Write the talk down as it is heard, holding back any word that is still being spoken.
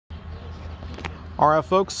Alright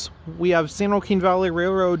folks, we have San Joaquin Valley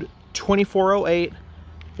Railroad 2408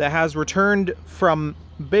 that has returned from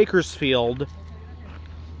Bakersfield.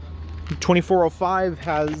 2405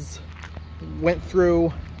 has went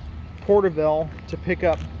through Porterville to pick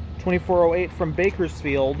up 2408 from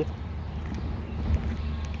Bakersfield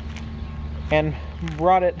and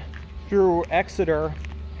brought it through Exeter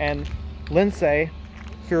and Lindsay,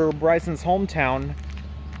 through Bryson's hometown,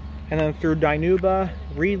 and then through Dinuba,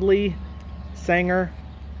 Reedley, Sanger,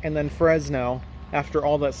 and then Fresno. After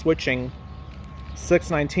all that switching,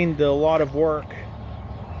 619 did a lot of work,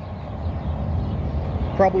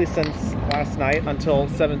 probably since last night until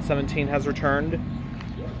 717 has returned.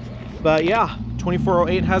 But yeah,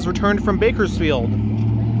 2408 has returned from Bakersfield.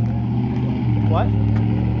 What?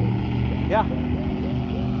 Yeah.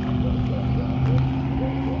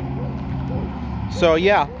 So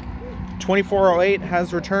yeah, 2408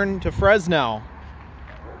 has returned to Fresno.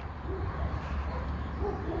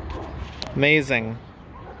 Amazing.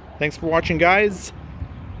 Thanks for watching, guys.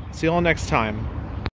 See you all next time.